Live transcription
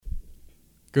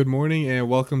Good morning and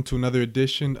welcome to another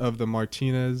edition of the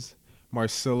Martinez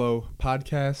Marcillo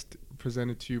podcast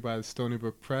presented to you by the Stony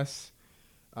Brook Press.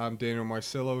 I'm Daniel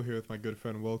Marcillo here with my good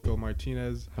friend Wilco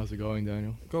Martinez. How's it going,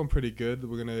 Daniel? Going pretty good.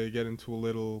 We're going to get into a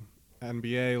little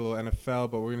NBA, a little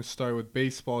NFL, but we're going to start with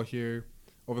baseball here.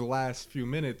 Over the last few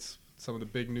minutes, some of the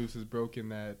big news has broken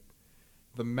that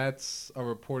the Mets are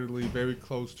reportedly very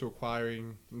close to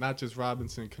acquiring not just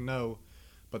Robinson Cano,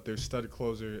 but their stud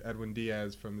closer Edwin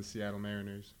Diaz from the Seattle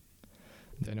Mariners.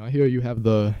 Daniel, I hear you have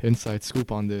the inside scoop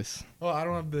on this. Well, I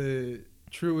don't have the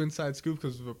true inside scoop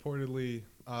because reportedly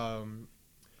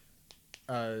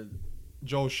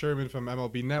Joel Sherman from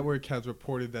MLB Network has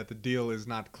reported that the deal is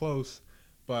not close,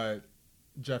 but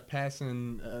Jeff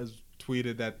Passan has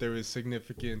tweeted that there is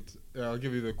significant, I'll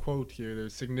give you the quote here,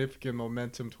 there's significant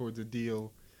momentum towards a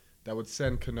deal that would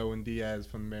send Cano and Diaz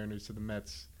from the Mariners to the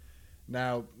Mets.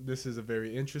 Now, this is a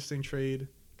very interesting trade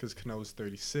because Cano is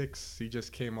 36. He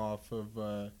just came off of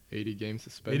 80-game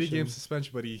suspension. 80-game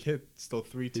suspension, but he hit still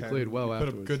 310. He played well He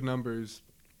afterwards. put up good numbers.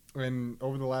 And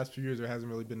over the last few years, there hasn't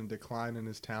really been a decline in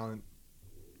his talent.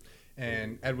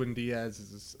 And Edwin Diaz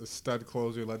is a stud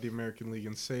closer, led the American League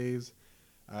in saves.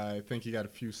 I think he got a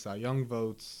few Cy Young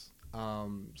votes.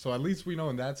 So at least we know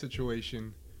in that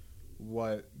situation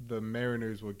what the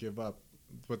Mariners will give up.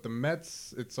 But the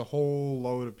Mets, it's a whole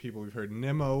load of people. We've heard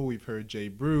Nimmo, we've heard Jay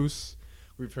Bruce,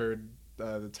 we've heard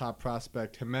the top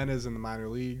prospect Jimenez in the minor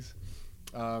leagues.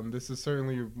 This is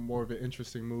certainly more of an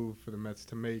interesting move for the Mets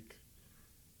to make.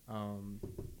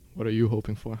 What are you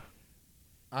hoping for?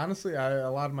 Honestly, a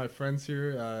lot of my friends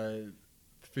here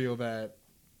feel that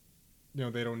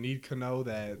they don't need Cano,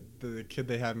 that the kid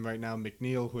they have right now,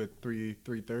 McNeil, who hit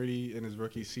 330 in his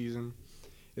rookie season,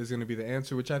 is going to be the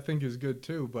answer, which I think is good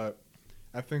too. But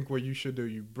I think what you should do,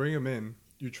 you bring him in,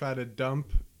 you try to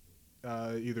dump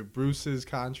either Bruce's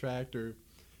contract or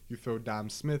you throw Dom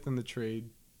Smith in the trade,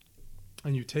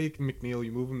 and you take McNeil,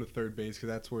 you move him to third base because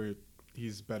that's where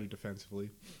he's better defensively.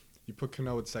 You put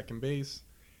Cano at second base,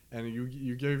 and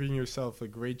you're giving yourself a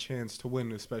great chance to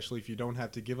win, especially if you don't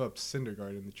have to give up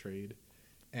Syndergaard in the trade.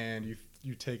 And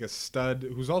you take a stud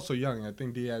who's also young. I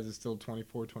think Diaz is still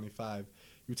 24, 25.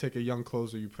 You take a young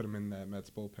closer, you put him in that Mets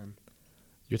bullpen.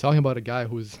 You're talking about a guy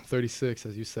who's 36,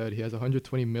 as you said. He has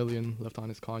 $120 million left on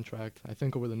his contract. I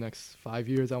think over the next 5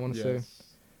 years, I want to say.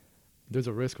 There's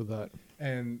a risk with that.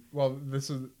 And, well, this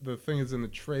is the thing is in the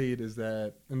trade is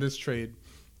that in this trade,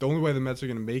 the only way the Mets are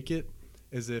going to make it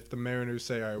is if the Mariners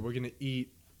say, all right, we're going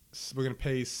to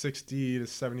pay 60 to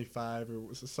 75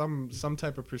 or some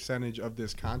type of percentage of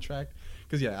this contract.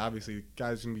 Because, yeah, obviously,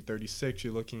 guy's going to be 36.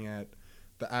 You're looking at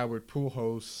the Albert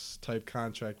Pujols type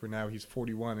contract where now he's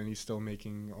 41 and he's still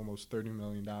making almost $30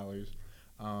 million.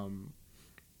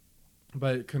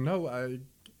 But Cano,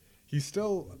 he's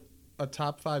still a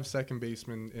top 5 second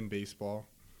baseman in baseball.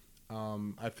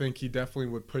 I think he definitely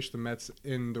would push the Mets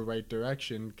in the right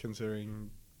direction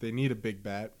considering they need a big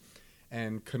bat.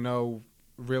 And Cano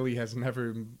really has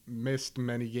never missed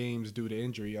many games due to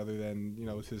injury other than,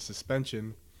 his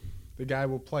suspension. The guy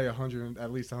will play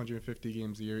at least 150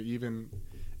 games a year, even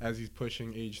as he's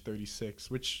pushing age 36,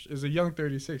 which is a young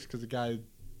 36 because the guy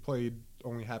played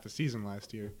only half a season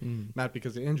last year. Not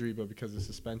because of injury, but because of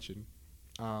suspension.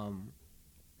 I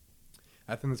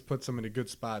think this puts him in a good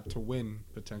spot to win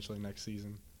potentially next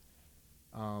season.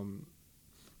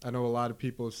 I know a lot of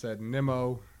people have said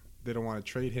Nimmo, they don't want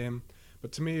to trade him.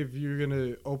 But to me, if you're going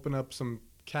to open up some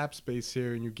cap space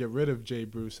here and you get rid of Jay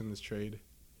Bruce in this trade,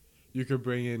 you could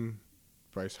bring in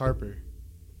Bryce Harper.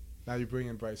 Now you bring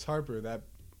in Bryce Harper, that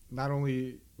not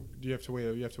only do you have to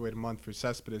wait a month for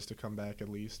Cespedes to come back at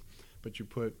least, but you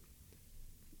put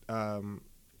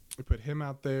him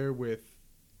out there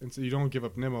and so you don't give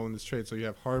up Nimmo in this trade. So you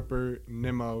have Harper,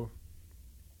 Nimmo,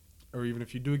 or even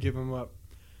if you do give him up,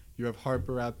 you have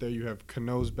Harper out there, you have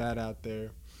Cano's bat out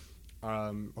there.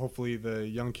 Hopefully the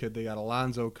young kid they got,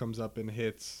 Alonso, comes up and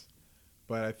hits.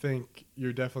 But I think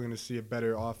you're definitely going to see a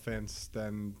better offense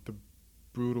than the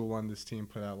brutal one this team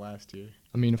put out last year.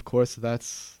 I mean, of course,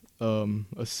 that's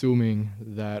assuming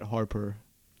that Harper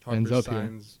ends up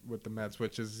signs here with the Mets,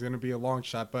 which is going to be a long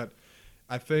shot. But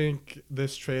I think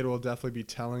this trade will definitely be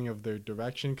telling of their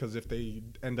direction because if they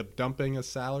end up dumping a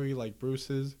salary like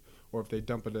Bruce's or if they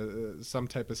dump some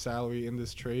type of salary in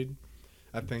this trade,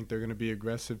 I think they're going to be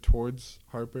aggressive towards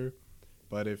Harper.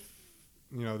 But if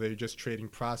they're just trading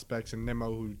prospects and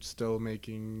Nimmo, who's still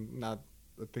making not,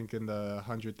 I think, in the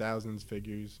 100,000s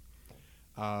figures,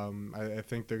 I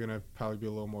think they're going to probably be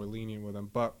a little more lenient with him.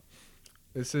 But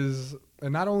this is,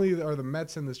 and not only are the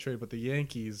Mets in this trade, but the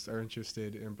Yankees are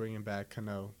interested in bringing back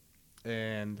Cano.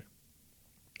 And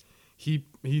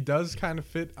he does kind of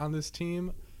fit on this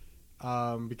team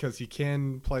because he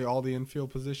can play all the infield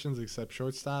positions except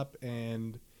shortstop,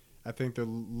 and I think they're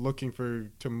looking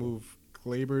to move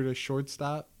Gleyber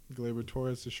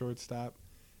Torres to shortstop,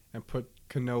 and put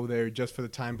Cano there just for the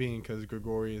time being because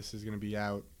Gregorius is going to be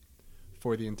out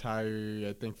for the entire,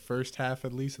 I think, first half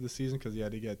at least of the season because he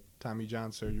had to get Tommy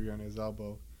John surgery on his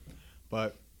elbow.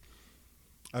 But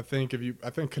I think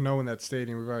Cano in that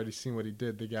stadium, we've already seen what he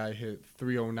did. The guy hit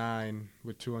 309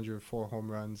 with 204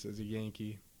 home runs as a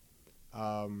Yankee.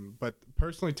 But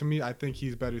personally, to me, I think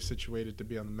he's better situated to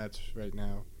be on the Mets right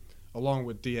now, along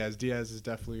with Diaz. Diaz is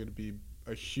definitely going to be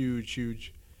a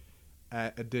huge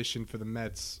addition for the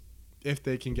Mets if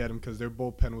they can get him because their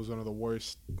bullpen was one of the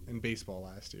worst in baseball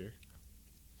last year.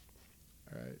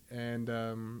 All right, and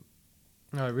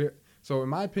so in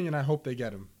my opinion, I hope they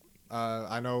get him.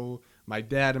 I know my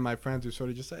dad and my friends are sort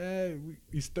of just say, hey,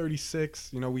 he's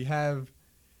 36. We have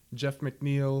Jeff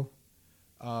McNeil.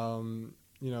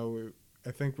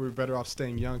 I think we're better off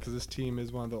staying young because this team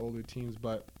is one of the older teams.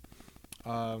 But,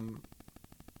 I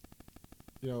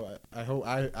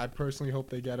personally hope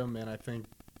they get him, and I think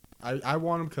I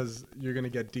want him because you're gonna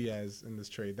get Diaz in this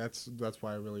trade. That's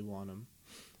why I really want him.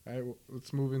 All right, well,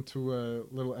 let's move into a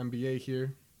little NBA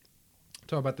here.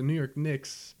 Talk about the New York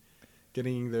Knicks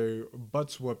getting their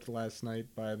butts whooped last night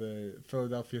by the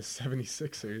Philadelphia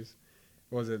 76ers.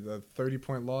 Was it a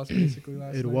 30-point loss basically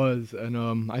last night? It was,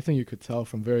 and I think you could tell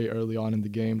from very early on in the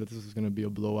game that this was going to be a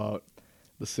blowout.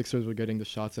 The Sixers were getting the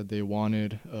shots that they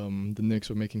wanted. The Knicks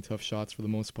were making tough shots for the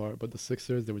most part, but the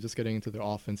Sixers, they were just getting into their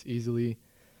offense easily,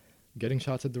 getting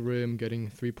shots at the rim, getting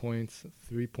 3 points,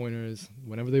 three-pointers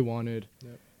whenever they wanted.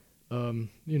 Yep.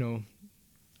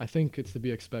 I think it's to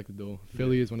be expected, though.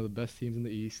 Philly is one of the best teams in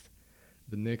the East.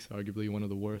 The Knicks, arguably one of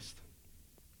the worst.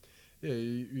 Yeah,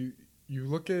 you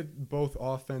look at both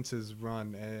offenses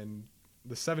run, and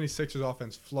the 76ers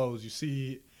offense flows. You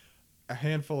see a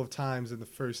handful of times in the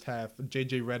first half,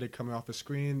 J.J. Redick coming off a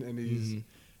screen, and he's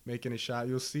making a shot.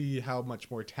 You'll see how much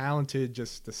more talented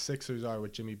just the Sixers are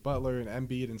with Jimmy Butler and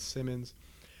Embiid and Simmons.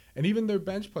 And even their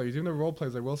bench players, even their role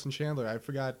players like Wilson Chandler.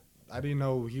 I didn't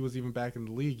know he was even back in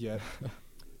the league yet.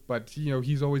 But,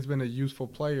 he's always been a useful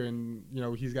player, and,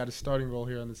 he's got a starting role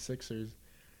here on the Sixers.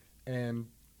 And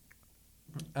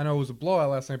I know it was a blowout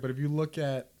last night, but if you look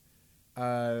at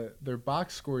their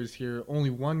box scores here, only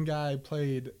one guy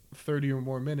played 30 or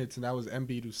more minutes, and that was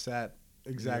Embiid, who sat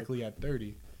exactly at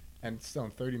 30. And still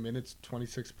in 30 minutes,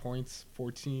 26 points,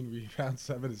 14 rebounds,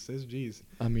 7 assists. Jeez.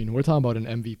 I mean, we're talking about an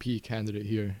MVP candidate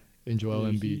here in Joel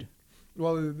Embiid.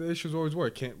 Well, the issues always were,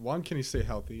 can he stay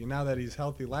healthy? And now that he's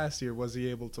healthy last year, was he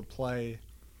able to play,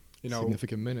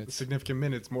 significant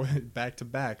minutes, more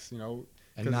back-to-backs,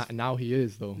 And now he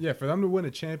is, though. Yeah, for them to win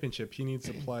a championship, he needs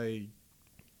to play.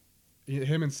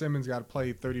 Him and Simmons got to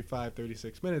play 35,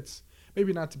 36 minutes.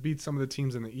 Maybe not to beat some of the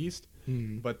teams in the East,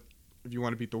 but if you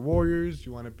want to beat the Warriors,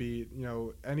 you want to beat,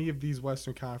 any of these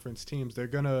Western Conference teams, they're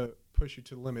going to push you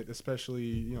to the limit,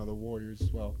 especially, the Warriors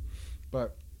as well.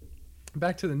 But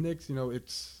back to the Knicks,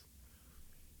 it's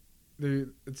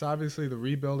obviously the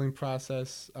rebuilding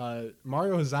process.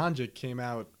 Mario Hezonja came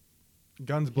out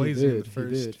guns blazing in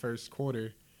the first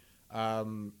quarter.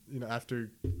 After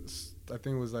I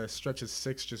think it was a stretch of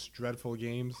 6 just dreadful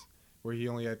games where he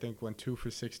only, I think, went 2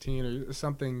 for 16 or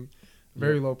something,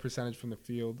 very low percentage from the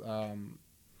field.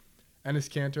 Enes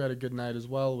Kanter had a good night as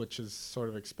well, which is sort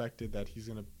of expected that he's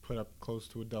going to put up close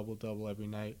to a double-double every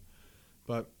night.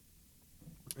 But,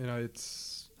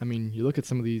 you look at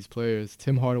some of these players.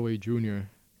 Tim Hardaway Jr.,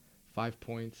 5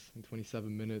 points in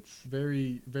 27 minutes.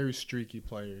 Very, very streaky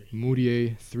player.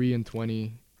 Moutier, 3 and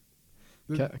 20.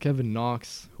 Kevin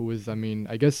Knox, who is,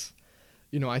 I guess,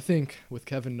 I think with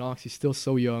Kevin Knox, he's still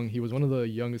so young. He was one of the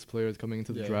youngest players coming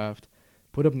into the draft.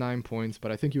 Put up 9 points, but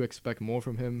I think you expect more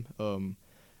from him.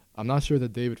 I'm not sure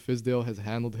that David Fizdale has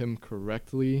handled him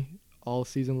correctly all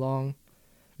season long.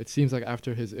 It seems like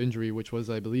after his injury, which was,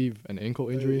 I believe, an ankle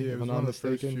injury, if I'm not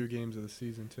mistaken. The first few games of the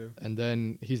season, too. And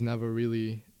then he's never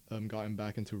really gotten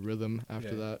back into rhythm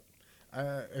after that.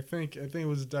 I think it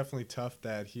was definitely tough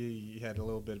that he had a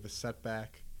little bit of a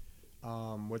setback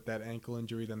with that ankle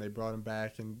injury. Then they brought him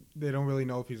back, and they don't really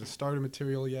know if he's a starter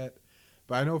material yet.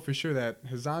 But I know for sure that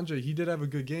Hezonja, he did have a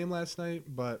good game last night,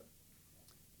 but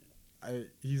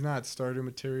he's not starter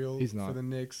material for the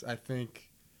Knicks. I think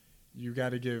you got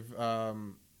to give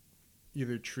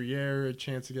either Trier a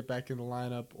chance to get back in the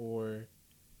lineup or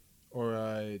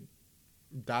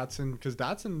Dotson, because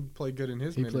Dotson played good in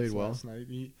his minutes last night.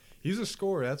 He's a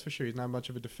scorer, that's for sure. He's not much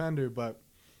of a defender, but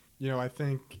I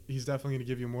think he's definitely going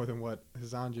to give you more than what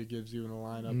Hezonja gives you in the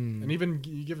lineup. And even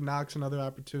you give Knox another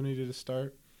opportunity to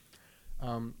start.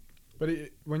 But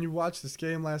when you watched this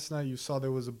game last night, you saw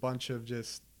there was a bunch of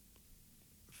just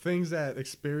things that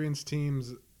experienced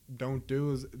teams don't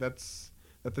do. That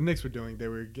the Knicks were doing. They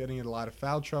were getting in a lot of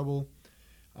foul trouble.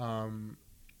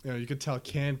 You could tell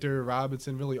Cantor,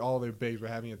 Robinson, really all their bigs were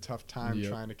having a tough time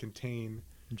trying to contain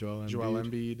Joel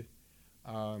Embiid.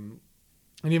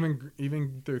 And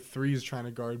even their threes trying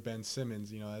to guard Ben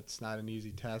Simmons, that's not an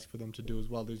easy task for them to do as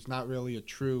well. There's not really a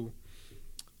true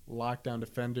lockdown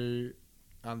defender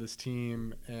on this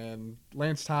team, and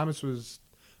Lance Thomas was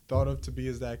thought of to be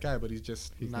as that guy, but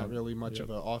he's not really much of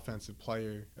an offensive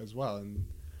player as well. And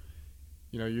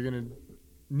you're gonna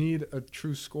need a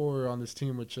true scorer on this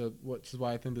team, which is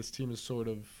why I think this team is sort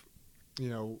of,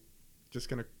 just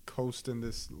gonna coast in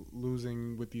these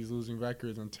losing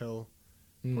records until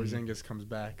Porzingis comes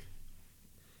back.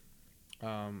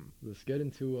 Let's get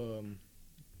into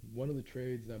one of the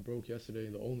trades that broke yesterday,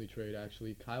 the only trade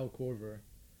actually. Kyle Korver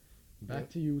back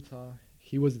to Utah.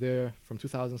 He was there from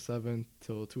 2007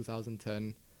 till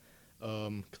 2010.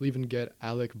 Cleveland get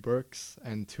Alec Burks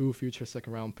and 2 future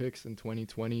second-round picks in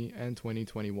 2020 and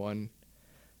 2021.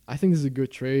 I think this is a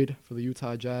good trade for the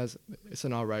Utah Jazz. It's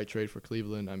an all right trade for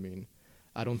Cleveland. I mean,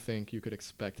 I don't think you could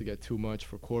expect to get too much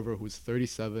for Korver, who's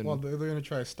 37. Well, they're going to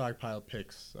try to stockpile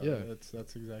picks.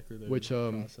 That's exactly their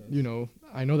process.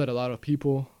 I know that a lot of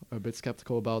people are a bit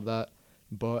skeptical about that,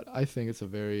 but I think it's a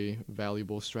very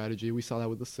valuable strategy. We saw that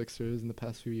with the Sixers in the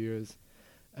past few years,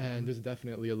 and there's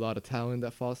definitely a lot of talent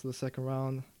that falls to the second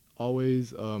round.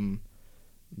 Always,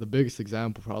 the biggest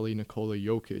example probably Nikola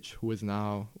Jokic, who is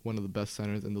now one of the best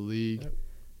centers in the league,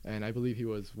 and I believe he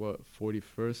was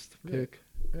 41st pick.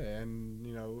 Yeah, and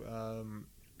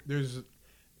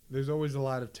there's always a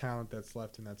lot of talent that's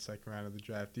left in that second round of the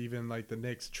draft. Even like the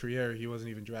Knicks, Trier, he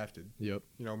wasn't even drafted. Yep.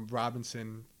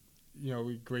 Robinson,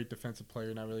 great defensive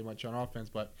player, not really much on offense,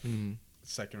 but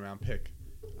second round pick.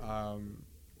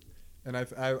 And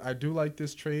I do like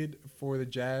this trade for the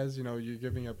Jazz. You're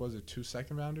giving up, was it 2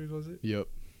 second rounders? Was it? Yep.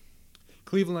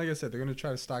 Cleveland, like I said, they're going to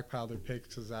try to stockpile their picks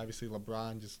because obviously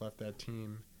LeBron just left that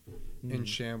team in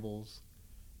shambles.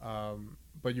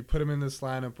 But you put him in this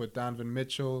lineup with Donovan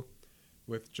Mitchell,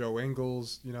 with Joe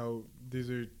Ingles.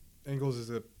 Ingles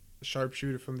is a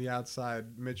sharpshooter from the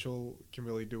outside. Mitchell can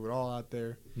really do it all out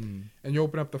there. And you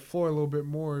open up the floor a little bit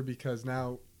more because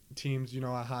now teams,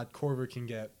 how hot Korver can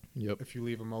get if you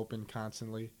leave him open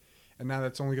constantly. And now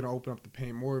that's only going to open up the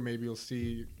paint more. Maybe you'll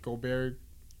see Gobert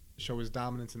show his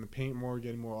dominance in the paint more,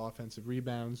 getting more offensive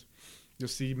rebounds. You'll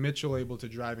see Mitchell able to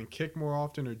drive and kick more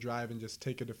often, or drive and just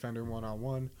take a defender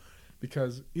one-on-one.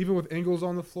 Because even with Ingles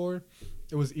on the floor,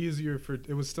 it was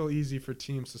still easy for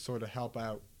teams to sort of help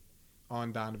out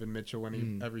on Donovan Mitchell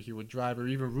whenever he would drive, or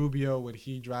even Rubio when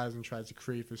he drives and tries to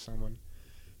create for someone.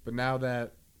 But now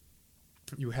that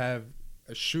you have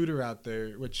a shooter out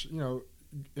there, which,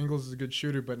 Ingles is a good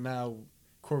shooter, but now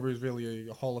Korver is really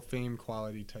a Hall of Fame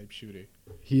quality type shooter.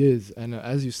 He is, and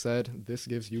as you said, this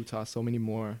gives Utah so many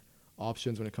more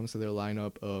options when it comes to their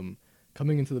lineup.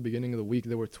 Coming into the beginning of the week,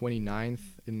 they were 29th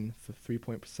in the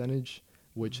three-point percentage,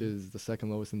 which is the second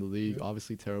lowest in the league.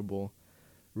 Obviously terrible.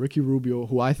 Ricky Rubio,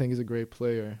 who I think is a great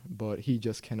player, but he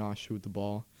just cannot shoot the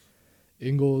ball.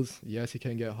 Ingles, yes, he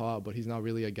can get hot, but he's not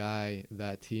really a guy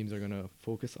that teams are going to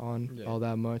focus on all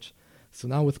that much. So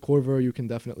now with Korver, you can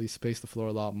definitely space the floor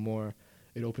a lot more.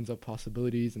 It opens up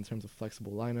possibilities in terms of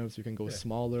flexible lineups. You can go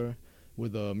smaller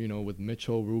with with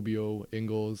Mitchell, Rubio,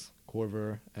 Ingles,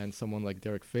 Korver, and someone like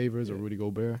Derek Favors or Rudy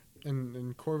Gobert.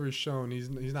 And Korver's shown he's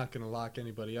not going to lock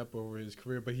anybody up over his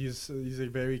career, but he's a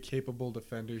very capable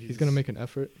defender. He's going to make an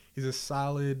effort. He's a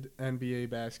solid NBA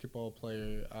basketball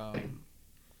player.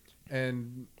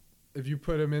 And if you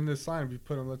put him in this lineup, you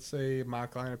put him, let's say,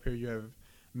 mock lineup here, you have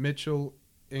Mitchell,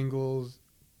 Ingles,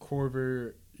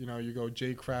 Korver, you go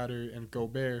Jay Crowder and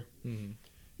Gobert.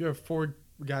 You have 4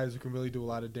 guys who can really do a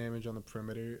lot of damage on the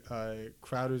perimeter.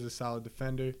 Crowder's a solid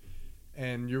defender,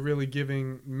 and you're really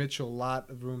giving Mitchell a lot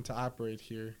of room to operate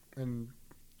here. And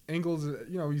Ingles,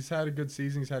 he's had a good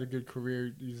season. He's had a good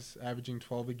career. He's averaging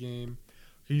 12 a game.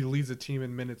 He leads the team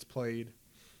in minutes played.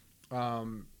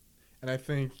 And I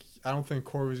don't think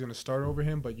Korver's going to start over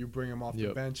him, but you bring him off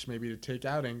the bench maybe to take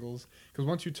out Ingles. Because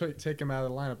once you take him out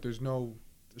of the lineup, there's no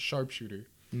sharpshooter.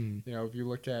 If you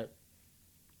look at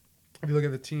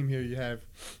the team here, you have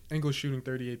Ingles shooting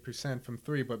 38% from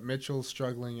 3, but Mitchell's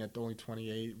struggling at only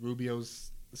 28.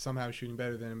 Rubio's somehow shooting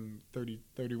better than him,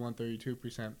 31,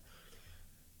 32%.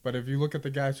 But if you look at the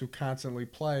guys who constantly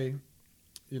play,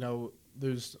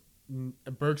 there's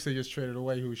Burks they just traded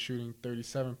away who's shooting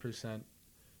 37%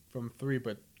 from 3,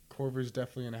 but Korver's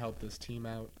definitely going to help this team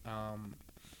out.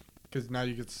 because now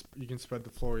you can spread the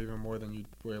floor even more than you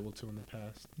were able to in the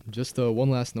past. Just one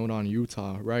last note on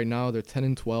Utah. Right now they're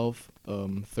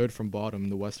 10-12, third from bottom in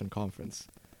the Western Conference.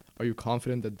 Are you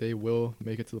confident that they will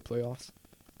make it to the playoffs?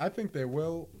 I think they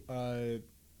will. I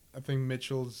think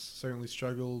Mitchell's certainly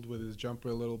struggled with his jumper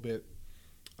a little bit,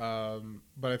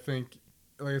 but I think,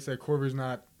 like I said, Korver's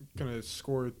not gonna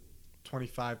score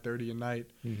 25, 30 a night,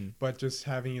 but just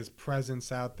having his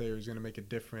presence out there is gonna make a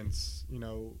difference. You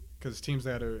know, because teams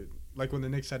that are like when the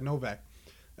Knicks had Novak,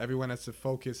 everyone has to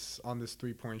focus on this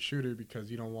 3-point shooter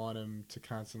because you don't want him to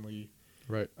constantly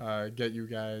get you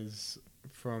guys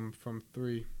from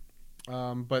three.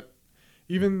 But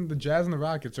even the Jazz and the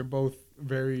Rockets are both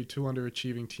two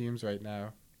underachieving teams right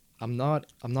now. I'm not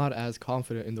as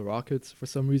confident in the Rockets for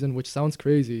some reason, which sounds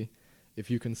crazy if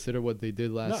you consider what they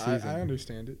did last season. I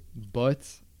understand it. But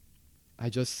I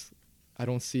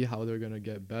don't see how they're going to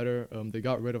get better. They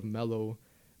got rid of Melo,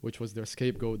 which was their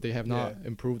scapegoat. They have not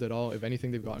improved at all. If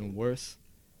anything, they've gotten worse.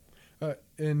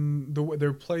 And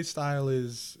their play style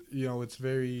is, it's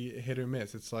very hit or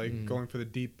miss. It's like going for the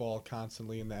deep ball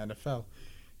constantly in the NFL.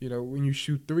 When you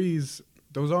shoot threes,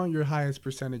 those aren't your highest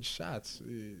percentage shots.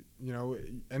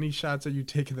 Any shots that you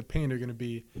take in the paint are going to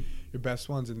be your best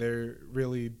ones, and they're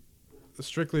really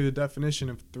strictly the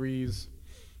definition of threes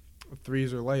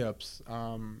or layups.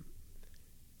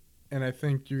 And I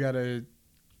think you got to,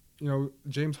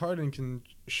 James Harden can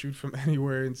shoot from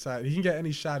anywhere inside. He can get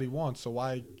any shot he wants, so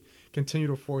why continue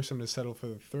to force him to settle for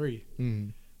the three?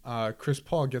 Chris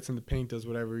Paul gets in the paint, does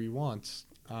whatever he wants.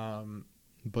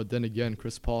 But then again,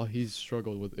 Chris Paul, he's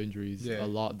struggled with injuries a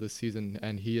lot this season,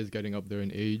 and he is getting up there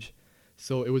in age.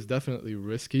 So it was definitely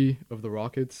risky of the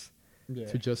Rockets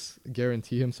to just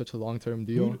guarantee him such a long-term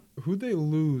deal. Who'd they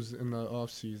lose in the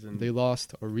offseason? They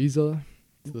lost Ariza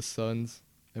to the Suns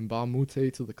and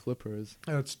Baumute to the Clippers.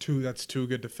 That's two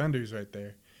good defenders right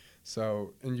there.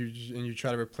 So and you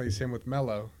try to replace him with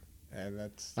Melo, and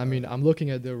that's. I mean, I'm looking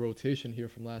at their rotation here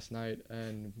from last night,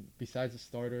 and besides the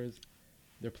starters,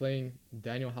 they're playing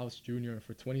Daniel House Jr.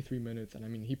 for 23 minutes, and I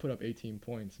mean, he put up 18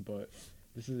 points, but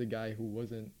this is a guy who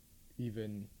wasn't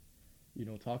even,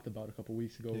 talked about a couple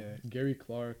weeks ago. Yeah. Gary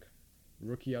Clark,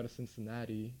 rookie out of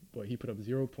Cincinnati, but he put up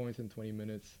 0 points in 20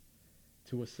 minutes,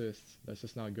 2 assists. That's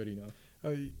just not good enough.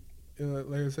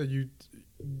 Like I said,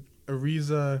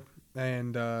 Ariza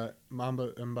and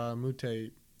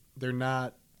Mbamute, they're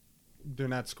not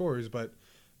scorers, but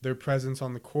their presence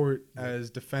on the court as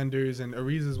defenders, and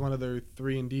Ariza is one of their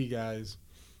 3-and-D guys.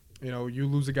 You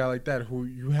lose a guy like that who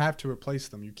you have to replace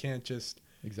them. You can't just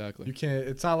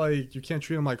It's not like you can't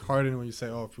treat him like Harden when you say,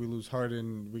 oh, if we lose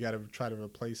Harden, we got to try to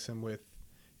replace him with,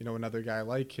 another guy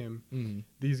like him.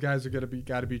 These guys are got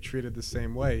to be treated the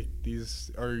same way. These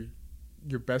are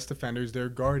your best defenders. They're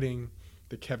guarding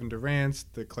the Kevin Durant's,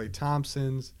 the Klay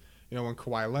Thompsons. When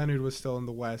Kawhi Leonard was still in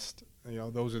the West,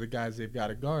 those are the guys they've got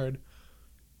to guard.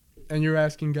 And you're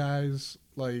asking guys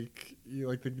like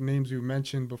the names you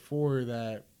mentioned before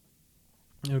that,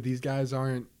 these guys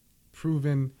aren't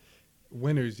proven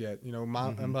winners yet.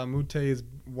 Mbamute has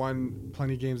won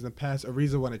plenty of games in the past.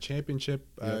 Ariza won a championship.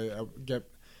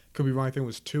 Could be wrong. I think it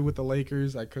was 2 with the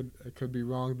Lakers. I could be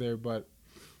wrong there, but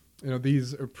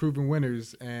these are proven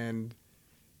winners, and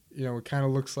it kind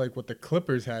of looks like what the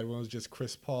Clippers had when it was just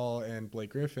Chris Paul and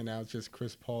Blake Griffin. Now it's just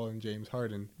Chris Paul and James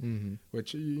Harden,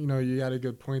 which, you got a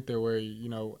good point there where,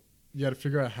 you got to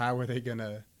figure out how are they going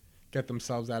to get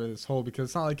themselves out of this hole, because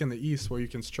it's not like in the East where you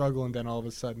can struggle and then all of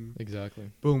a sudden,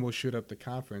 boom, we'll shoot up the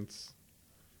conference.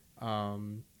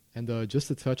 And just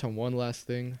to touch on one last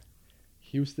thing,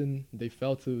 Houston, they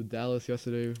fell to Dallas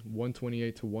yesterday,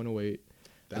 128-108.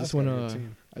 I just want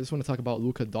to talk about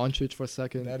Luka Doncic for a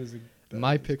second.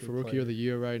 My pick for Rookie of the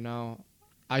Year right now.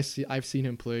 I've seen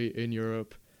him play in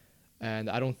Europe, and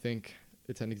I don't think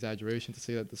it's an exaggeration to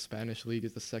say that the Spanish league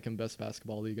is the second best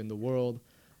basketball league in the world.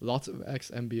 Lots of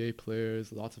ex-NBA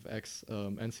players, lots of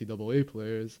ex-NCAA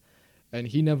players, and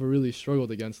he never really struggled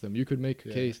against them. You could make a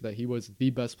case that he was the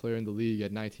best player in the league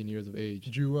at 19 years of age.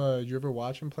 Did you ever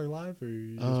watch him play live, or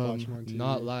you just watch him on TV?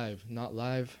 Not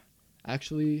live.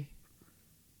 Actually,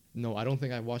 no, I don't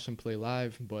think I've watched him play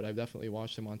live, but I've definitely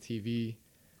watched him on TV.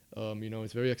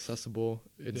 It's very accessible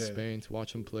in Spain to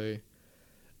watch him play.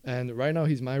 And right now,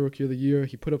 he's my Rookie of the Year.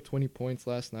 He put up 20 points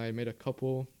last night, made a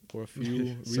couple or a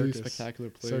few really spectacular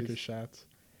plays. Circus shots.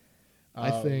 I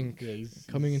think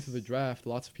coming into the draft,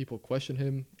 lots of people question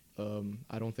him.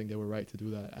 I don't think they were right to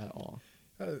do that at all.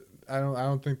 I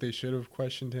don't think they should have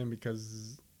questioned him,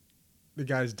 because the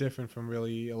guy's different from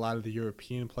really a lot of the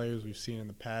European players we've seen in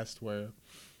the past, where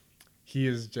he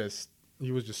was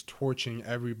just torching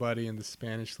everybody in the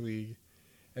Spanish league,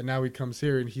 and now he comes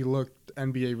here and he looked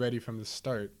NBA ready from the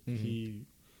start. Mm-hmm.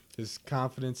 His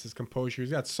confidence, his composure.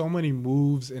 He's got so many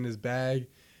moves in his bag,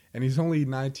 and he's only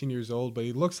 19 years old, but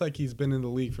he looks like he's been in the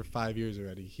league for 5 years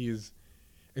already. He is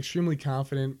extremely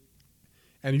confident,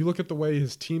 and you look at the way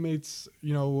his teammates,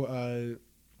 you're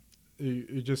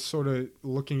just sort of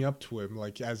looking up to him,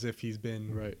 like as if he's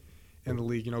been Right. in the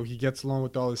league. He gets along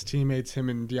with all his teammates. Him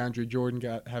and DeAndre Jordan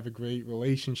have a great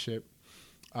relationship.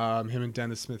 Him and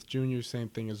Dennis Smith Jr., same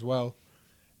thing as well.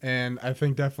 And I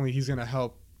think definitely he's going to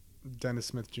help Dennis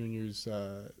Smith Jr.'s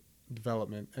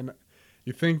development. And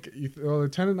you think, they're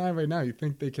 10-9 right now. You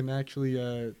think they can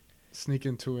actually sneak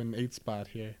into an 8 spot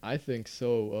here? I think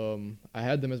so. I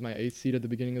had them as my 8th seed at the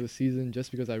beginning of the season just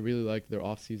because I really liked their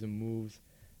offseason moves.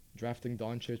 Drafting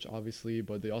Doncic, obviously,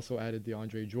 but they also added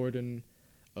DeAndre Jordan.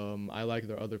 I like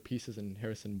their other pieces in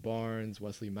Harrison Barnes,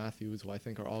 Wesley Matthews, who I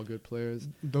think are all good players.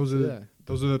 Those are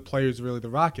the players really the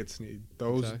Rockets need.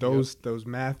 Those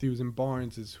Matthews and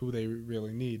Barnes is who they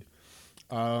really need.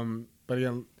 But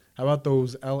again, how about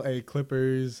those LA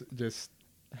Clippers? Just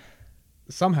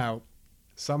somehow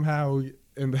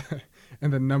in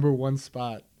the number 1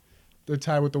 spot. They're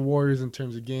tied with the Warriors in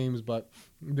terms of games, but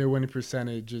their winning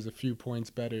percentage is a few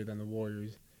points better than the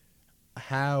Warriors.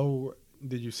 How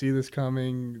did you see this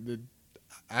coming?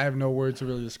 I have no words to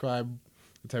really describe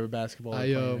the type of basketball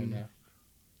they're playing right now.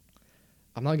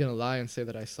 I'm not going to lie and say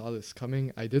that I saw this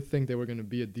coming. I did think they were going to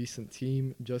be a decent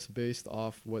team just based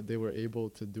off what they were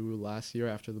able to do last year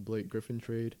after the Blake Griffin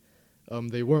trade.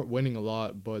 They weren't winning a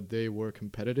lot, but they were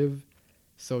competitive.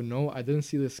 So, no, I didn't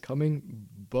see this coming,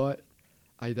 but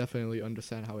I definitely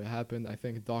understand how it happened. I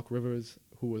think Doc Rivers,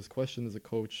 who was questioned as a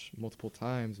coach multiple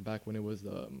times back when it was,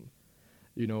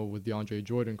 with DeAndre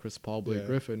Jordan, Chris Paul, Blake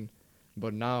Griffin,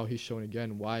 but now he's shown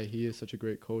again why he is such a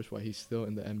great coach, why he's still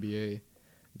in the NBA,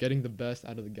 getting the best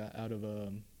out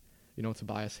of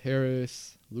Tobias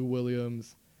Harris, Lou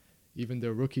Williams, even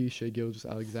their rookie Shai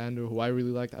Gilgeous-Alexander, who I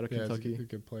really liked out of Kentucky. He's a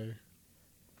good player.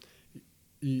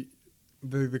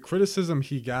 The criticism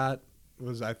he got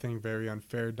was, I think, very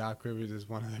unfair. Doc Rivers is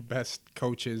one of the best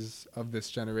coaches of this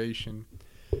generation.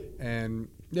 And,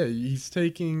 he's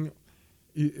taking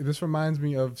 – this reminds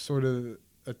me of sort of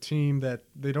a team that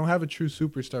they don't have a true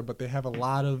superstar, but they have a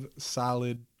lot of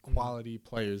solid quality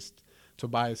players.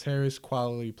 Tobias Harris,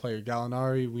 quality player.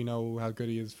 Gallinari, we know how good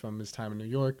he is from his time in New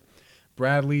York.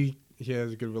 Bradley, he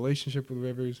has a good relationship with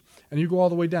Rivers. And you go all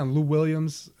the way down. Lou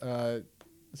Williams,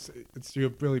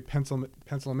 you really pencil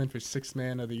him in for 6th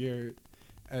man of the year.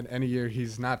 And any year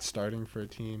he's not starting for a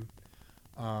team.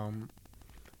 And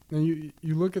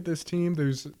you look at this team,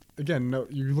 there's, again,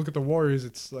 you look at the Warriors,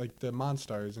 it's like the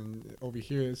Monstars. And over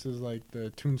here, this is like the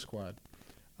Toon Squad.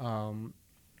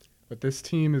 But this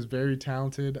team is very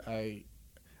talented. I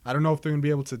don't know if they're going to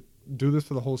be able to do this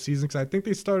for the whole season because I think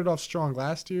they started off strong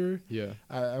last year. Yeah.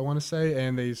 I want to say,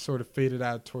 and they sort of faded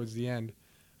out towards the end.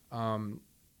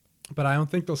 But I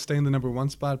don't think they'll stay in the number 1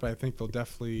 spot, but I think they'll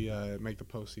definitely make the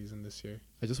postseason this year.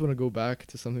 I just want to go back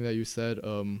to something that you said,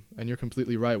 and you're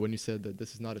completely right when you said that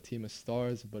this is not a team of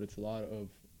stars, but it's a lot of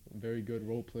very good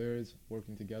role players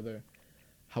working together.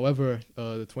 However,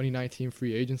 the 2019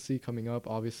 free agency coming up,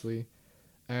 obviously,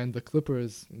 and the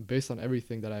Clippers, based on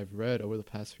everything that I've read over the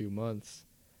past few months,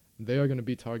 they are going to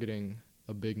be targeting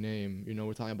a big name.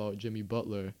 We're talking about Jimmy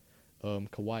Butler.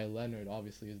 Kawhi Leonard,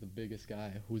 obviously, is the biggest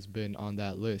guy who's been on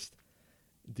that list.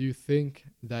 Do you think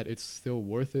that it's still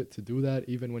worth it to do that,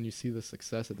 even when you see the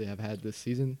success that they have had this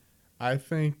season? I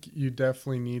think you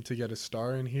definitely need to get a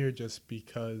star in here just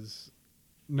because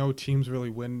no teams really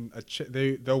win.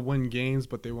 They'll win games,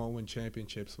 but they won't win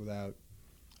championships without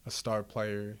a star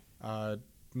player,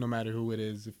 no matter who it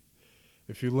is.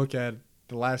 If you look at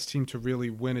the last team to really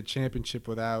win a championship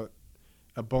without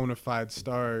a bona fide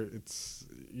star,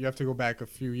 you have to go back a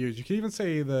few years. You can even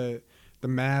say the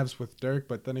Mavs with Dirk,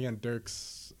 but then again,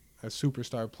 Dirk's a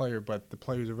superstar player, but the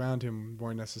players around him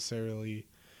weren't necessarily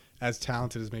as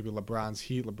talented as maybe LeBron's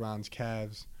Heat, LeBron's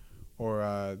Cavs,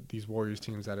 or these Warriors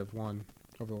teams that have won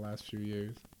over the last few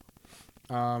years.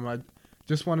 I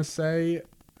just want to say,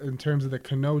 in terms of the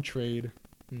Cano trade,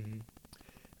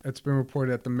 it's been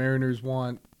reported that the Mariners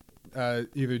want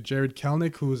either Jared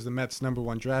Kelenic, who was the Mets' number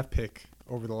 1 draft pick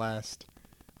over last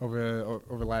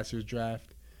year's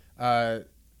draft.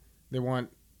 They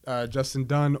want Justin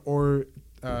Dunn or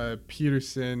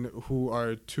Peterson, who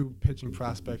are 2 pitching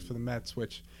prospects for the Mets,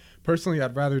 which personally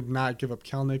I'd rather not give up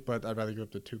Kelenic, but I'd rather give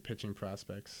up the 2 pitching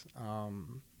prospects.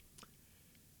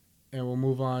 And we'll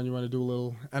move on. You want to do a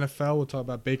little NFL? We'll talk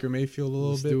about Baker Mayfield a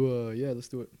little bit. Let's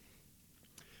do it.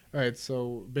 All right,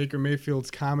 so Baker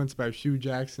Mayfield's comments about Hugh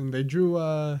Jackson, they drew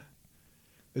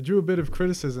it drew a bit of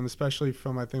criticism, especially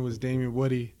from, I think it was Damien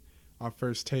Woody on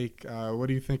First Take. What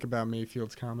do you think about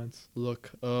Mayfield's comments?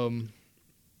 Look,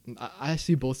 I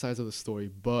see both sides of the story,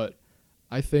 but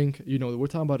I think, we're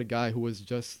talking about a guy who was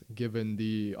just given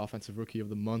the Offensive Rookie of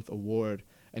the Month award,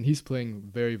 and he's playing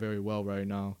very, very well right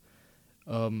now.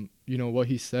 What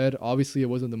he said, obviously it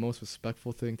wasn't the most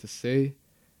respectful thing to say,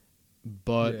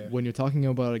 but when you're talking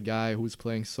about a guy who's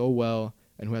playing so well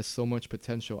and who has so much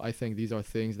potential, I think these are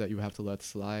things that you have to let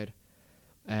slide.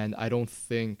 And I don't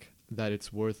think that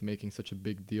it's worth making such a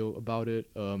big deal about it.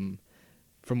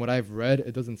 From what I've read,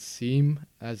 it doesn't seem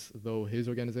as though his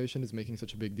organization is making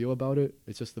such a big deal about it.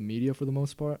 It's just the media for the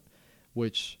most part,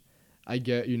 which I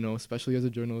get, especially as a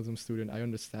journalism student, I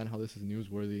understand how this is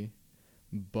newsworthy,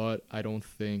 but I don't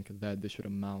think that this should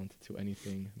amount to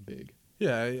anything big.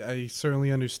 Yeah, I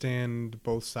certainly understand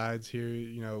both sides here.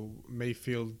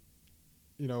 Mayfield,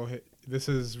 this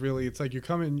is really, it's like you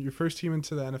come in, your first team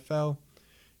into the NFL,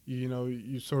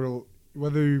 you sort of,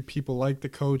 whether people like the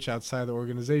coach outside the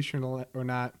organization or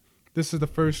not, this is the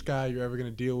first guy you're ever going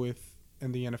to deal with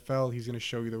in the NFL. He's going to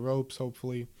show you the ropes,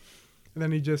 hopefully. And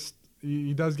then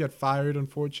he does get fired,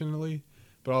 unfortunately,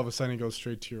 but all of a sudden he goes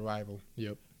straight to your rival.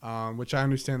 Yep. Which I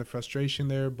understand the frustration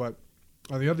there, but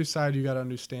on the other side, you got to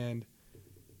understand,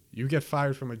 you get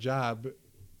fired from a job.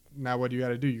 Now what do you got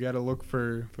to do? You got to look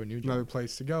for a new another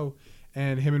place to go.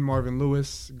 And him and Marvin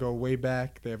Lewis go way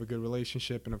back. They have a good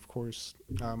relationship, and of course,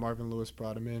 Marvin Lewis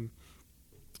brought him in.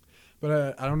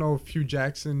 But I don't know if Hugh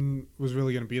Jackson was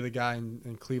really going to be the guy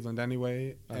in Cleveland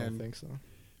anyway. I don't think so.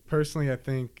 Personally, I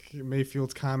think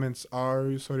Mayfield's comments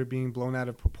are sort of being blown out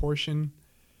of proportion.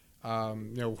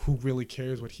 Who really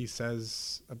cares what he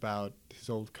says about his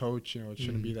old coach? It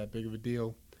shouldn't be that big of a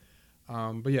deal.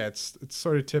 But yeah, it's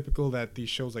sort of typical that these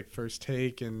shows like First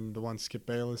Take and the one Skip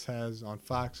Bayless has on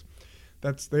Fox,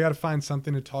 they got to find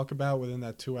something to talk about within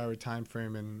that 2-hour time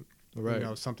frame, and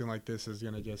something like this is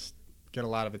gonna just get a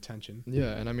lot of attention.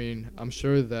 Yeah, and I mean, I'm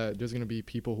sure that there's gonna be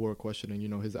people who are questioning,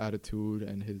 his attitude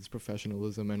and his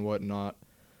professionalism and whatnot.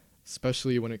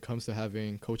 Especially when it comes to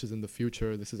having coaches in the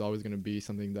future, this is always gonna be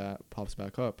something that pops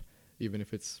back up, even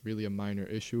if it's really a minor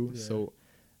issue. Yeah. So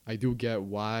I do get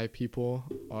why people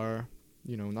are,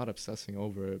 not obsessing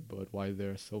over it, but why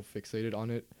they're so fixated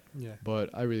on it. Yeah. But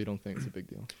I really don't think it's a big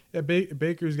deal. Yeah,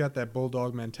 Baker's got that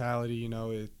bulldog mentality.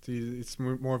 It's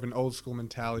more of an old school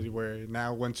mentality where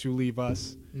now once you leave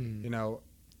us,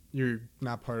 you're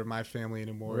not part of my family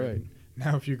anymore. Right. And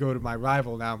now if you go to my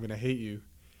rival, now I'm going to hate you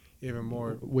even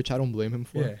more. Which I don't blame him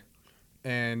for. Yeah.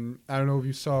 And I don't know if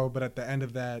you saw, but at the end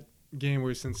of that game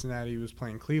where Cincinnati was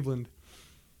playing Cleveland,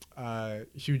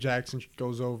 Hugh Jackson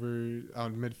goes over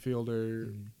on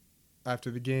midfielder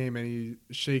after the game, and he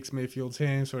shakes Mayfield's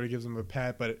hand, sort of gives him a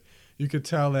pat, but you could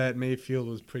tell that Mayfield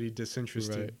was pretty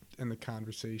disinterested in the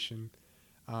conversation,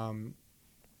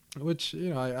 which,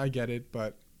 I get it,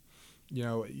 but,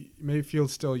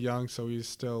 Mayfield's still young, so he's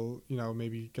still,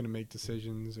 maybe going to make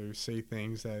decisions or say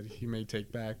things that he may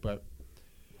take back, but,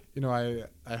 I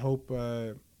hope,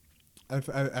 I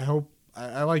hope,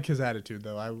 I like his attitude,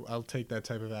 though. I'll take that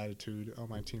type of attitude on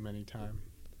my team anytime.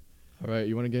 All right,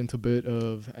 you want to get into a bit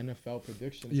of NFL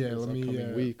predictions for this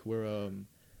upcoming week? We're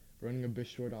running a bit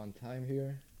short on time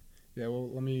here. Yeah, well,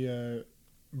 let me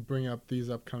bring up these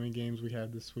upcoming games we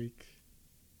had this week,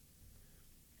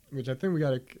 which I think we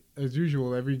got to, as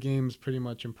usual, every game's pretty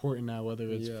much important now, whether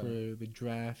it's for the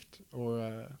draft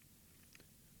or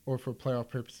for playoff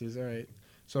purposes. All right.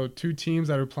 So 2 teams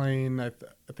that are playing, I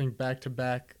think,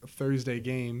 back-to-back Thursday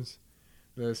games.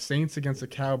 The Saints against the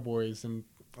Cowboys, and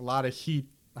a lot of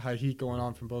high heat going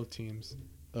on from both teams.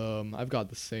 I've got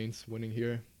the Saints winning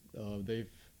here.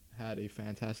 They've had a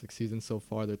fantastic season so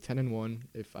far. They're 10-1,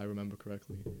 if I remember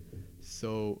correctly.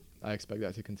 So I expect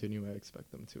that to continue. I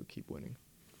expect them to keep winning.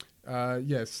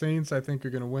 Saints, I think, are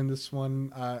going to win this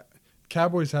one.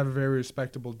 Cowboys have a very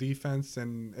respectable defense,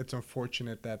 and it's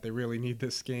unfortunate that they really need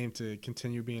this game to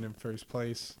continue being in first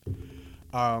place.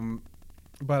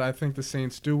 But I think the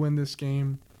Saints do win this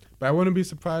game. But I wouldn't be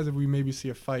surprised if we maybe see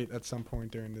a fight at some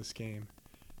point during this game.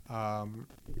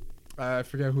 I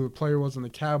forget who the player was on the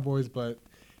Cowboys, but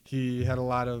he had a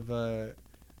lot of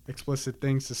explicit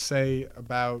things to say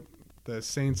about the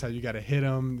Saints, how you got to hit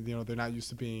them. They're not used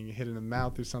to being hit in the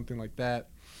mouth or something like that.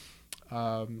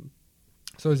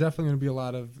 So there's definitely going to be a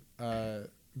lot of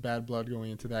bad blood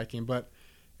going into that game. But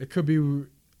it could be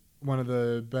one of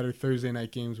the better Thursday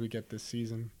night games we get this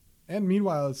season. And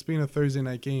meanwhile, speaking of Thursday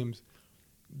night games,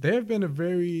 there's been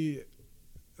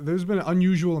an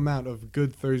unusual amount of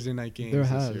good Thursday night games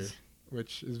this year,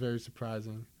 which is very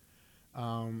surprising.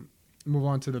 Move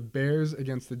on to the Bears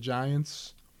against the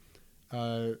Giants.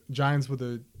 Giants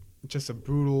with just a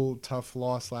brutal, tough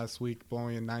loss last week,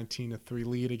 blowing a 19-3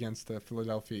 lead against the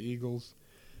Philadelphia Eagles.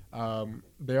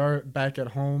 They are back at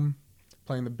home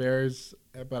playing the Bears,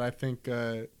 but I think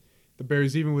the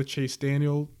Bears, even with Chase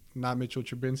Daniel, not Mitchell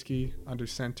Trubisky, under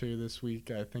center this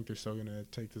week, I think they're still going to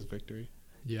take this victory.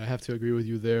 Yeah, I have to agree with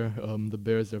you there. The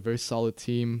Bears, they're a very solid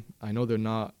team. I know they're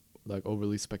not like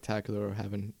overly spectacular or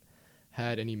haven't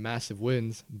had any massive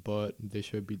wins, but they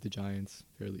should beat the Giants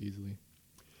fairly easily.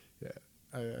 Yeah,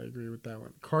 I agree with that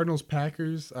one. Cardinals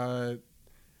Packers.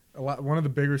 One of the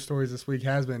bigger stories this week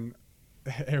has been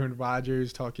Aaron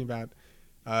Rodgers talking about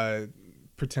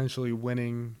potentially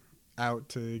winning out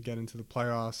to get into the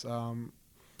playoffs.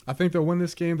 I think they'll win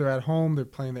this game. They're at home. They're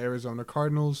playing the Arizona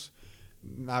Cardinals.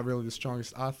 Not really the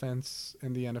strongest offense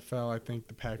in the NFL. I think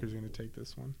the Packers are going to take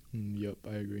this one. Yep,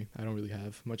 I agree. I don't really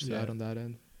have much to add on that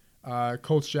end.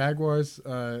 Colts Jaguars,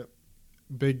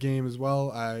 big game as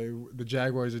well. The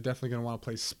Jaguars are definitely going to want to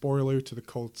play spoiler to the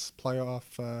Colts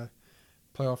playoff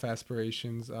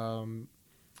aspirations. I'm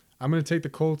going to take the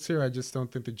Colts here. I just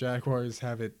don't think the Jaguars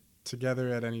have it together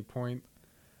at any point.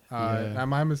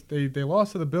 They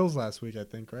lost to the Bills last week, I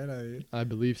think, right? I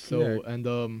believe so. Yeah.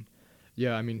 And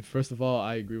yeah, I mean, first of all,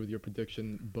 I agree with your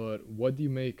prediction, but what do you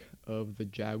make of the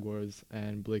Jaguars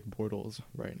and Blake Bortles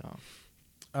right now?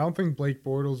 I don't think Blake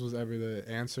Bortles was ever the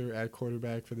answer at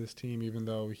quarterback for this team, even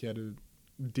though he had a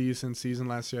decent season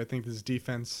last year. I think this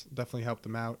defense definitely helped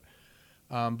him out.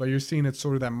 But you're seeing it's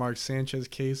sort of that Mark Sanchez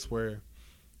case where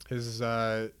his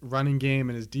running game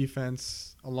and his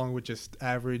defense, along with just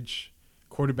average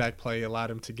quarterback play,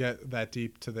 allowed him to get that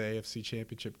deep to the AFC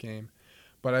Championship game.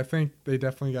 But I think they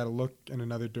definitely got to look in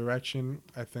another direction.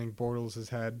 I think Bortles has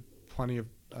had plenty of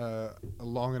a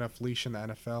long enough leash in the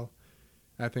NFL.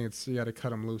 I think you got to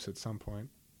cut him loose at some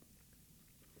point.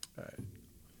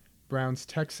 Browns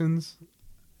Texans.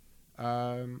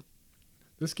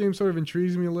 This game sort of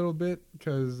intrigues me a little bit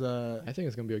because I think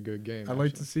it's gonna be a good game. I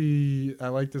like this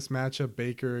matchup,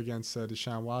 Baker against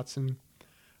Deshaun Watson.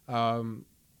 I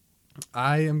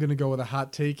am gonna go with a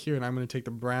hot take here, and I'm gonna take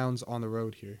the Browns on the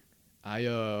road here.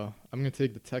 I'm gonna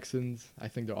take the Texans. I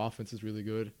think their offense is really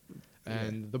good,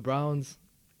 and the Browns.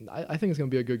 I think it's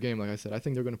gonna be a good game. Like I said, I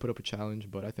think they're gonna put up a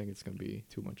challenge, but I think it's gonna be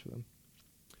too much for them.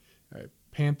 All right,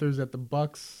 Panthers at the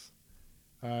Bucks.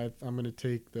 I'm gonna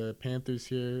take the Panthers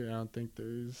here. I don't think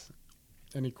there's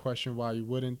any question why you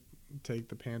wouldn't take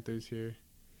the Panthers here,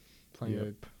 playing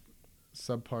a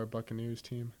subpar Buccaneers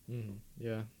team. Mm-hmm.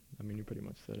 Yeah, I mean you pretty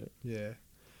much said it.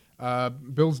 Yeah.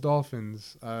 Bills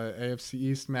Dolphins, AFC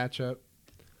East matchup.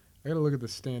 I gotta look at the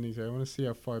standings here. I want to see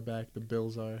how far back the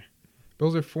Bills are.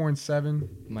 Bills are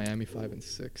 4-7. Miami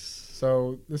 5-6.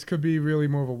 So this could be really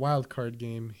more of a wild card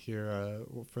game here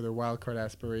for their wild card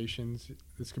aspirations.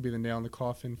 This could be the nail in the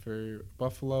coffin for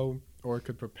Buffalo, or it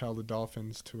could propel the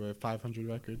Dolphins to a 500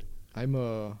 record. I'm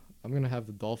gonna have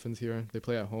the Dolphins here. They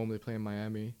play at home. They play in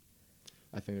Miami.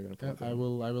 I think they're gonna play. I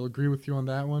will agree with you on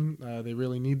that one. They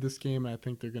really need this game. I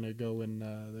think they're gonna go and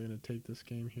they're gonna take this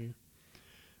game here.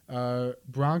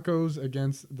 Broncos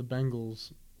against the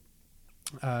Bengals.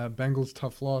 Bengals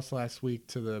tough loss last week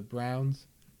to the Browns,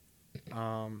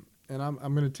 and I'm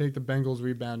gonna take the Bengals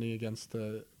rebounding against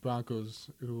the Broncos,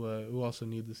 who also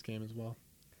need this game as well.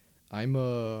 I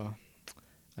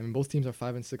mean both teams are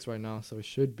 5-6 right now, so it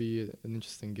should be an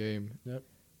interesting game. Yep.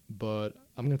 But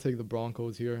I'm gonna take the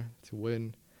Broncos here to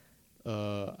win.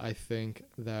 I think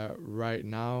that right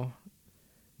now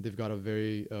they've got a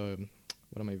very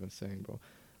what am I even saying, bro?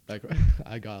 Like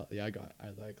I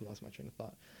lost my train of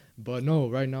thought. But no,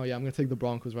 right now, I'm gonna take the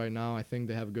Broncos right now. I think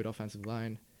they have a good offensive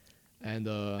line, and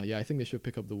I think they should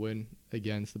pick up the win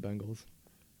against the Bengals.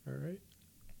 All right,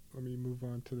 let me move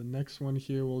on to the next one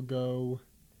here. We'll go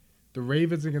the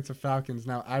Ravens against the Falcons.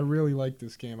 Now, I really like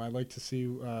this game. I'd like to see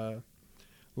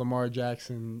Lamar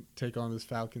Jackson take on this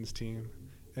Falcons team,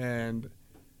 and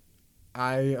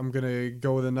I am gonna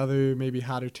go with another maybe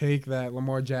hotter take that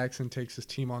Lamar Jackson takes his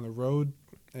team on the road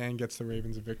and gets the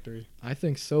Ravens a victory. I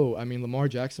think so. I mean, Lamar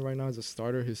Jackson right now is a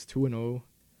starter. He's 2-0.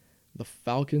 The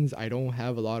Falcons, I don't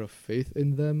have a lot of faith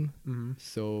in them. Mm-hmm.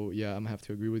 So, I'm going to have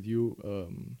to agree with you.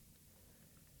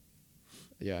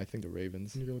 I think the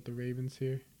Ravens. I'm going to go with the Ravens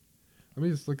here. Let me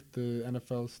just look at the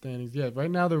NFL standings. Yeah, right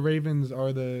now the Ravens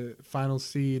are the final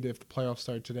seed if the playoffs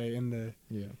start today in the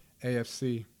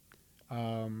AFC.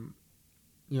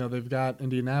 They've got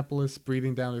Indianapolis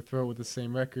breathing down their throat with the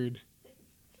same record.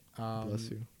 Bless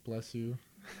you.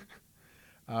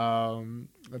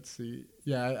 Let's see.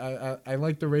 Yeah, I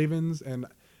like the Ravens, and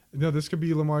this could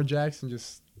be Lamar Jackson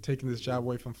just taking this job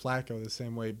away from Flacco the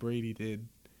same way Brady did,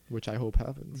 which I hope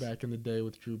happens back in the day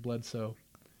with Drew Bledsoe.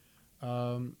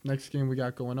 Next game we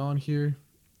got going on here.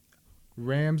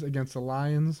 Rams against the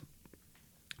Lions.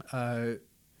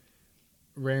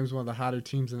 Rams, one of the hotter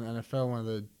teams in the NFL, one of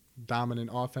the dominant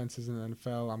offenses in the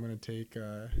NFL. I'm going to take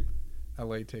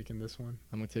LA taking this one.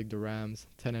 I'm going to take the Rams.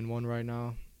 10-1 right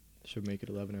now. Should make it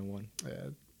 11-1. Yeah,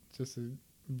 just a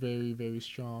very, very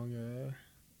strong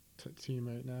team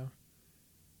right now.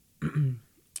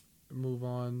 Move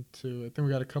on to, I think we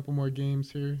got a couple more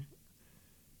games here.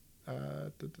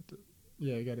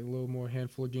 Yeah, I got a little more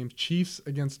handful of games. Chiefs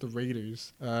against the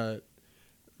Raiders.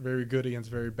 Very good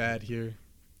against very bad here.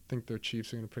 I think their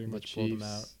Chiefs are going to pretty much blow them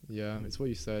out. Yeah, it's what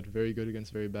you said. Very good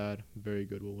against very bad. Very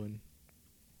good will win.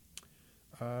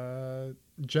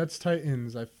 Jets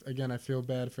Titans. I feel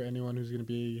bad for anyone who's going to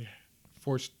be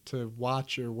forced to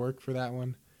watch or work for that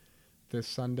one this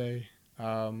Sunday.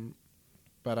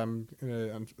 But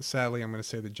sadly, I'm going to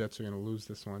say the Jets are going to lose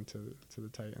this one to the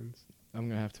Titans. I'm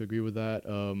going to have to agree with that.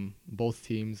 Both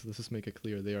teams, let's just make it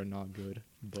clear, they are not good.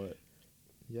 But,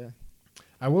 yeah.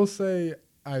 I will say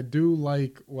I do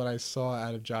like what I saw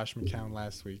out of Josh McCown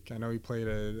last week. I know he played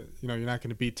you're not going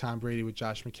to beat Tom Brady with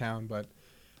Josh McCown, but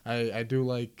I do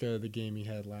like the game he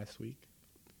had last week.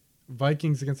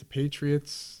 Vikings against the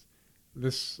Patriots.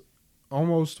 This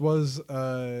almost was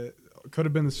could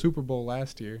have been the Super Bowl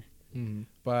last year. Mm-hmm.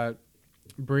 But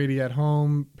Brady at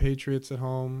home, Patriots at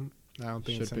home. I don't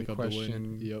think it's any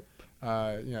question.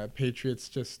 Yep. Patriots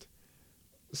just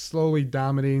slowly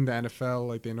dominating the NFL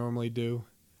like they normally do.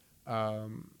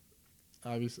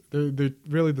 Obviously, they're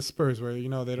really the Spurs, where they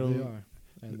don't. They are.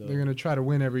 And, they're going to try to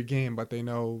win every game, but they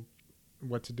know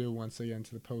what to do once they get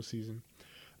into the postseason.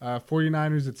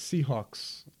 49ers at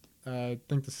Seahawks. I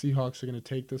think the Seahawks are going to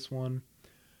take this one.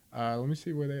 Let me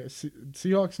see where they are.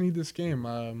 Seahawks need this game.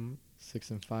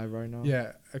 6-5 right now.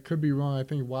 Yeah, I could be wrong. I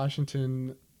think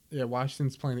Washington's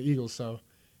playing the Eagles, so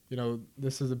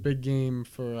this is a big game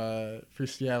for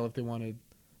Seattle if they want to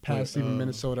pass even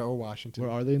Minnesota or Washington.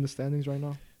 Where are they in the standings right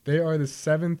now? They are the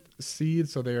 7th seed,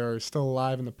 so they are still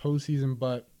alive in the postseason,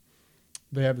 but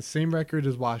they have the same record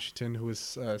as Washington, who is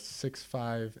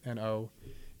 6-5-0,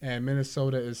 and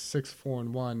Minnesota is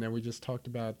 6-4-1. And we just talked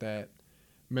about that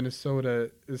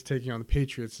Minnesota is taking on the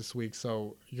Patriots this week,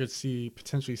 so you could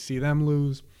potentially see them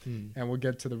lose, and we'll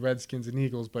get to the Redskins and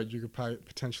Eagles, but you could probably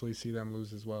potentially see them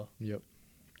lose as well. Yep.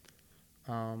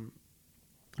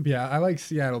 Yeah, I like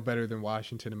Seattle better than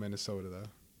Washington and Minnesota, though,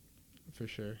 for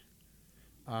sure.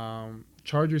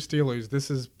 Chargers Steelers.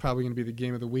 This is probably going to be the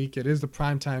game of the week. It is the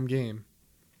primetime game,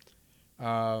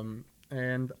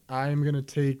 and I'm going to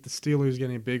take the Steelers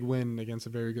getting a big win against a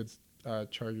very good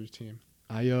Chargers team.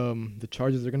 The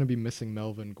Chargers are gonna be missing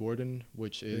Melvin Gordon,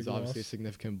 which is obviously a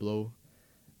significant blow.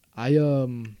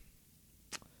 I'm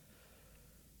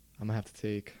gonna have to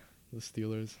take the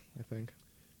Steelers, I think.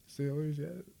 Steelers,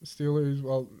 yeah. Steelers.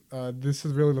 Well, this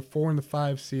is really the 4 and the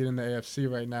 5 seed in the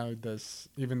AFC right now.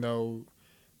 Even though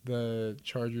the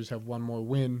Chargers have one more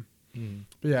win.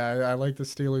 But yeah, I like the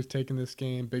Steelers taking this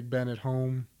game. Big Ben at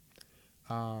home.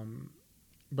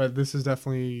 But this is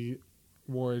definitely.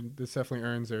 This definitely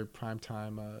earns their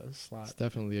primetime slot. It's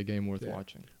definitely a game worth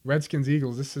watching. Redskins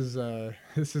Eagles. This is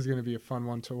going to be a fun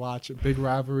one to watch. A big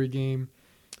rivalry game.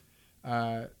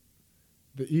 The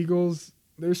Eagles,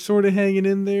 they're sort of hanging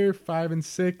in there,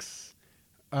 5-6.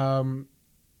 Where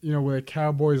the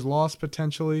Cowboys lost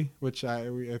potentially, which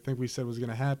I think we said was going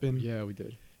to happen. Yeah, we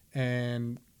did.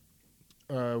 And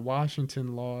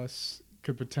Washington loss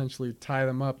could potentially tie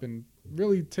them up and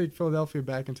really take Philadelphia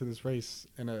back into this race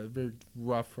in a very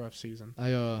rough season.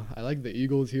 I like the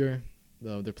Eagles here.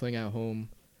 They're playing at home.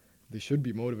 They should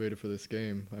be motivated for this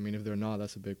game. I mean, if they're not,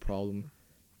 that's a big problem.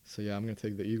 So, yeah, I'm going to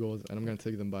take the Eagles, and I'm going to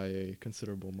take them by a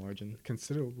considerable margin.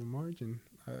 Considerable margin.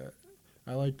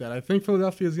 I like that. I think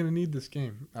Philadelphia is going to need this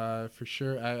game for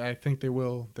sure. I think they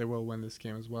will win this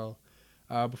game as well.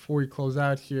 Before we close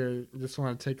out here, I just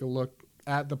want to take a look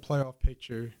at the playoff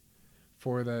picture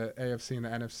for the AFC and the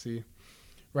NFC.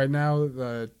 Right now,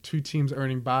 the two teams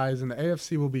earning byes in the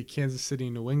AFC will be Kansas City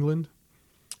and New England,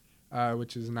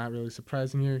 which is not really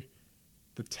surprising here.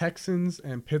 The Texans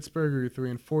and Pittsburgh are your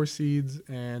 3 and 4 seeds,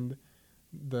 and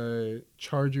the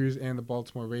Chargers and the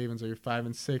Baltimore Ravens are your 5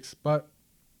 and 6. But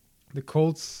the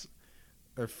Colts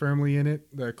are firmly in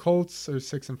it. The Colts are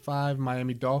 6 and 5.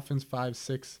 Miami Dolphins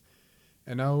 5-6-0.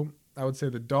 I would say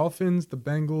the Dolphins, the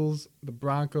Bengals, the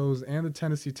Broncos, and the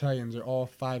Tennessee Titans are all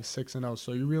 5-6-0.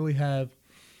 So you really have,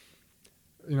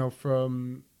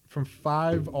 from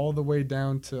 5 all the way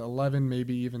down to 11,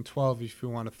 maybe even 12 if you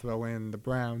want to throw in the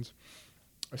Browns,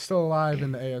 are still alive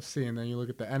in the AFC. And then you look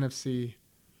at the NFC,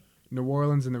 New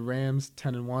Orleans and the Rams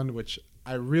 10-1, which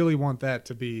I really want that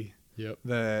to be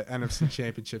the NFC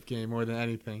Championship game more than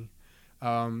anything.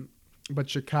 But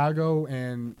Chicago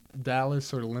and Dallas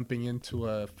sort of limping into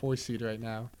a 4 seed right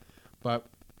now. But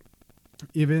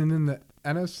even in the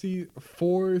NFC,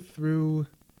 4 through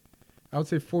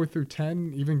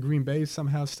 10, even Green Bay is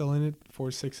somehow still in it,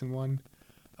 4, 6, and 1.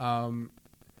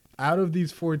 Out of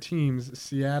these 4 teams,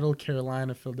 Seattle,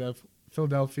 Carolina,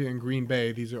 Philadelphia, and Green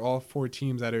Bay, these are all 4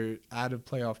 teams that are out of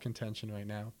playoff contention right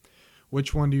now.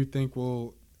 Which one do you think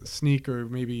will sneak or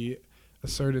maybe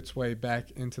assert its way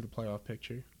back into the playoff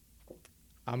picture?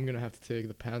 I'm going to have to take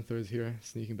the Panthers here,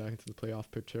 sneaking back into the playoff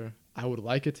picture. I would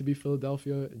like it to be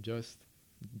Philadelphia just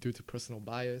due to personal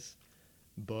bias,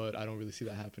 but I don't really see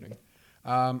that happening.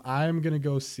 I'm going to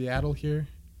go Seattle here.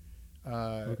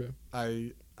 Okay.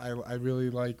 I really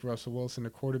like Russell Wilson,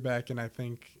 the quarterback, and I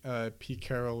think Pete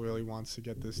Carroll really wants to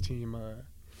get this team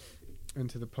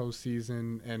into the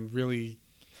postseason and really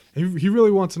he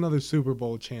really wants another Super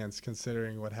Bowl chance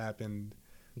considering what happened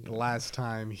the last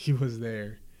time he was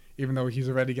there. Even though he's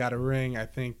already got a ring, I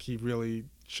think he really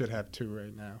should have 2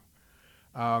 right now.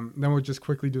 Then we'll just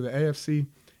quickly do the AFC.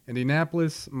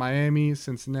 Indianapolis, Miami,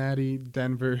 Cincinnati,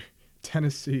 Denver,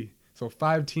 Tennessee. So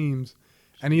 5 teams.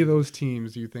 Any of those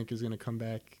teams do you think is going to come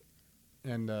back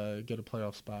and get a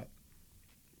playoff spot?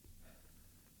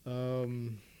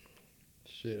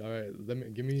 Shit. All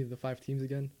right. Give me the 5 teams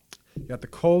again. You got the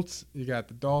Colts, you got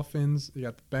the Dolphins, you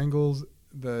got the Bengals,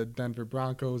 the Denver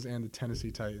Broncos, and the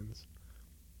Tennessee Titans.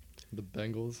 The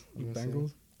Bengals.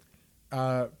 The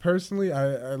Bengals. Personally,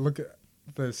 I look at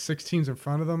the 6 teams in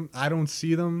front of them. I don't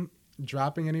see them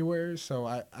dropping anywhere, so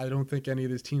I don't think any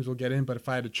of these teams will get in. But if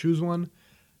I had to choose one,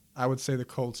 I would say the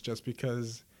Colts just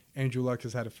because Andrew Luck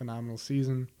has had a phenomenal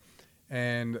season,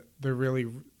 and they're really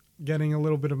getting a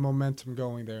little bit of momentum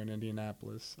going there in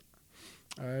Indianapolis.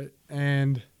 All right,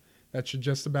 and that should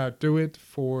just about do it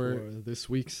for this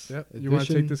week's edition. You want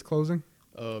to take this closing?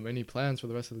 Any plans for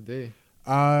the rest of the day?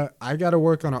 I got to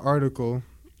work on an article,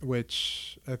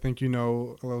 which I think you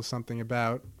know a little something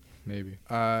about. Maybe.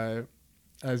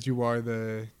 As you are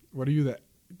what are you the?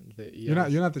 You're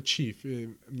not the chief.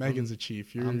 Megan's the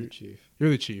chief. I'm the chief. You're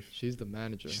the chief. She's the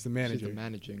manager. She's the manager. She's the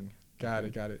managing. Got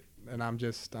it. And I'm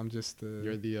just the.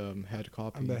 You're the head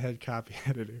copy. I'm the head copy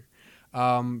editor.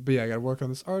 But yeah, I got to work on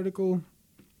this article.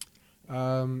 I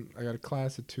got a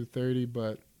class at 2:30,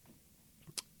 but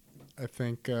I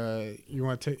think you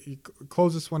want to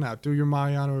close this one out. Do your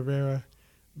Mariano Rivera.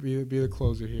 Be the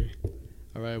closer here.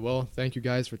 All right. Well, thank you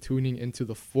guys for tuning into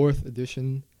the 4th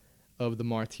edition of the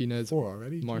Martinez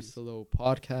Marcelo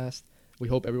podcast. We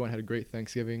hope everyone had a great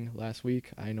Thanksgiving last week.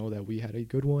 I know that we had a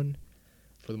good one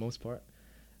for the most part.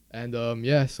 And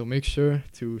so make sure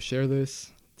to share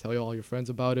this, tell all your friends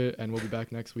about it, and we'll be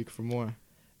back next week for more.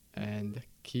 And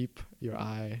keep your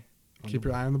eye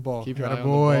on the ball. Keep your eye on the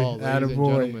ball.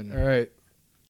 Attaboy. All right.